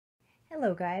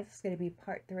Hello guys, it's going to be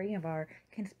part 3 of our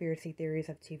conspiracy theories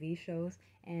of TV shows,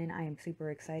 and I am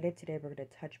super excited. Today we're going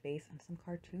to touch base on some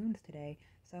cartoons today,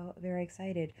 so very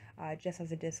excited. Just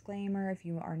as a disclaimer, if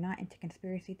you are not into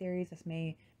conspiracy theories, this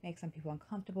may make some people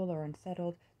uncomfortable or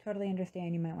unsettled. Totally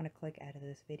understand, you might want to click out of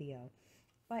this video.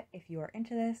 But if you are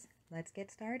into this, let's get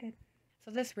started. So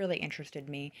this really interested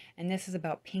me, and this is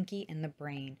about Pinky and the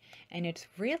Brain, and it's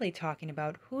really talking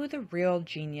about who the real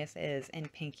genius is in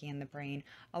Pinky and the Brain.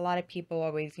 A lot of people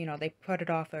always, they put it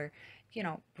off, or,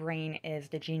 Brain is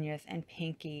the genius and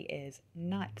Pinky is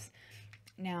nuts.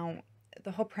 Now,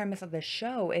 the whole premise of the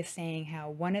show is saying how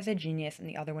one is a genius and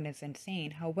the other one is insane.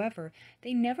 However,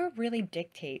 they never really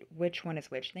dictate which one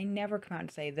is which. They never come out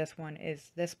and say this one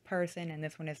is this person and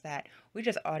this one is that. We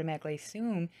just automatically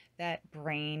assume that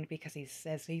Brain, because he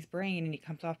says he's Brain and he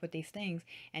comes off with these things,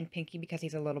 and Pinky because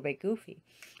he's a little bit goofy.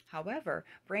 However,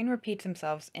 Brain repeats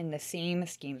himself in the same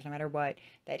schemes no matter what,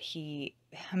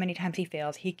 how many times he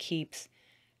fails, he keeps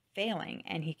failing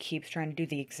and he keeps trying to do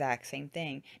the exact same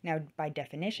thing. Now, by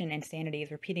definition, insanity is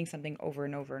repeating something over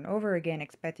and over and over again,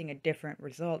 expecting a different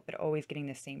result, but always getting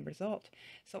the same result.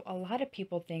 So a lot of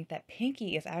people think that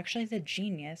Pinky is actually the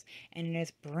genius and in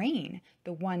his Brain,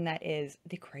 the one that is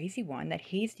the crazy one, that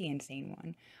he's the insane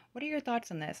one. What are your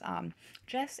thoughts on this?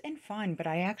 Just in fun, but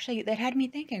that had me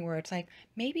thinking where it's like,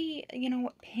 maybe,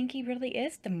 Pinky really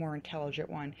is the more intelligent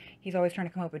one. He's always trying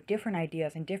to come up with different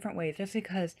ideas in different ways. Just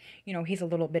because, he's a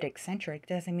little bit eccentric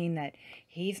doesn't mean that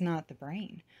he's not the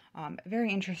Brain.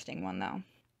 Very interesting one, though.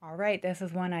 All right, this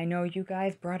is one I know you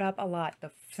guys brought up a lot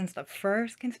since the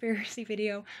first conspiracy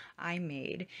video I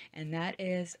made, and that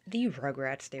is the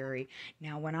Rugrats theory.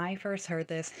 Now, when I first heard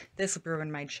this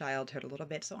ruined my childhood a little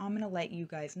bit, so I'm going to let you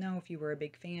guys know, if you were a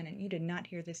big fan and you did not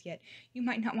hear this yet, you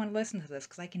might not want to listen to this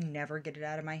because I can never get it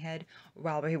out of my head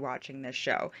while we're watching this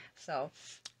show. So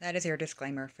that is your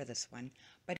disclaimer for this one.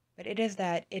 But it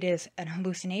is an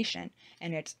hallucination,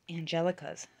 and it's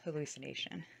Angelica's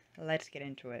hallucination. Let's get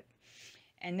into it.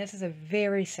 And this is a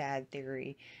very sad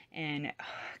theory, and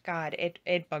God,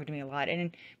 it bugged me a lot.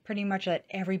 And pretty much that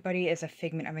everybody is a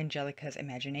figment of Angelica's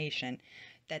imagination,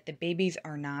 that the babies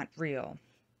are not real,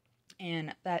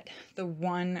 and that the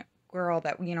one girl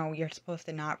that you're supposed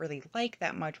to not really like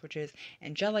that much, which is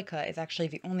Angelica, is actually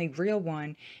the only real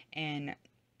one, and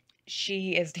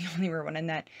she is the only real one.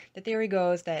 And that the theory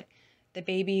goes that the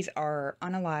babies are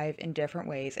unalive in different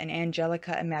ways, and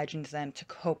Angelica imagines them to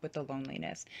cope with the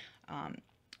loneliness.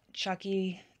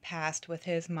 Chucky passed with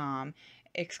his mom,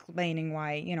 explaining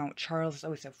why, Charles is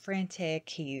always so frantic.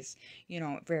 He's,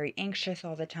 very anxious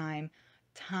all the time.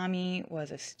 Tommy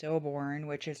was a stillborn,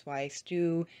 which is why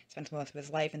Stu spends most of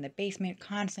his life in the basement,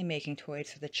 constantly making toys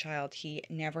for the child he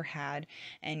never had.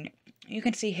 And you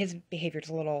can see his behavior is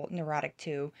a little neurotic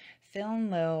too. Phil and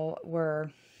Lil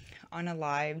were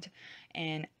unalived,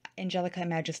 and Angelica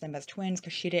imagines them as twins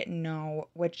because she didn't know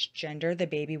which gender the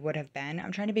baby would have been.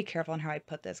 I'm trying to be careful on how I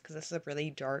put this because this is a really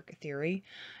dark theory,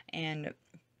 and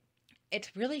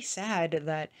it's really sad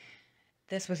that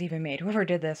this was even made. Whoever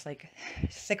did this, like,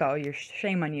 sicko,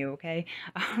 shame on you, okay?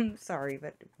 Sorry,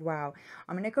 but wow.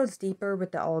 I mean, it goes deeper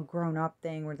with the all grown up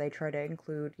thing where they try to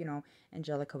include,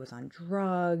 Angelica was on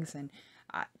drugs, and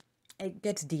it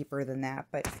gets deeper than that.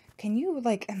 But can you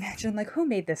imagine who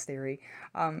made this theory?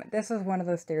 This is one of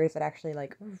those theories that actually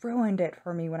ruined it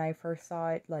for me when I first saw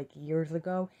it years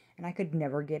ago, and I could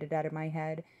never get it out of my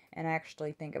head. And I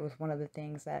actually think it was one of the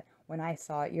things that when I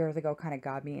saw it years ago kind of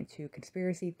got me into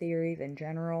conspiracy theories in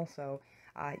general. So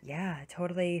yeah,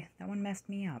 totally, that one messed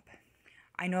me up.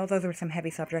 I know those were some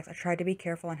heavy subjects. I tried to be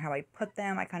careful on how I put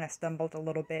them. I kind of stumbled a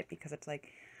little bit because it's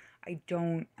I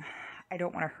don't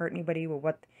want to hurt anybody with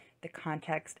what the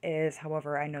context is.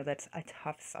 However, I know that's a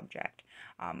tough subject.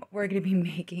 We're going to be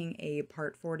making a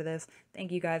part 4 to this.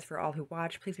 Thank you guys for all who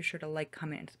watch. Please be sure to like,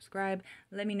 comment, and subscribe.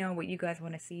 Let me know what you guys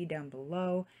want to see down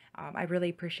below. I really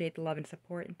appreciate the love and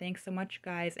support, and thanks so much,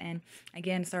 guys. And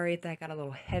again, sorry if that got a little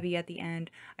heavy at the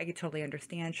end. I could totally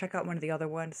understand. Check out one of the other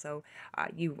ones so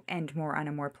you end more on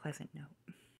a more pleasant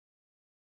note.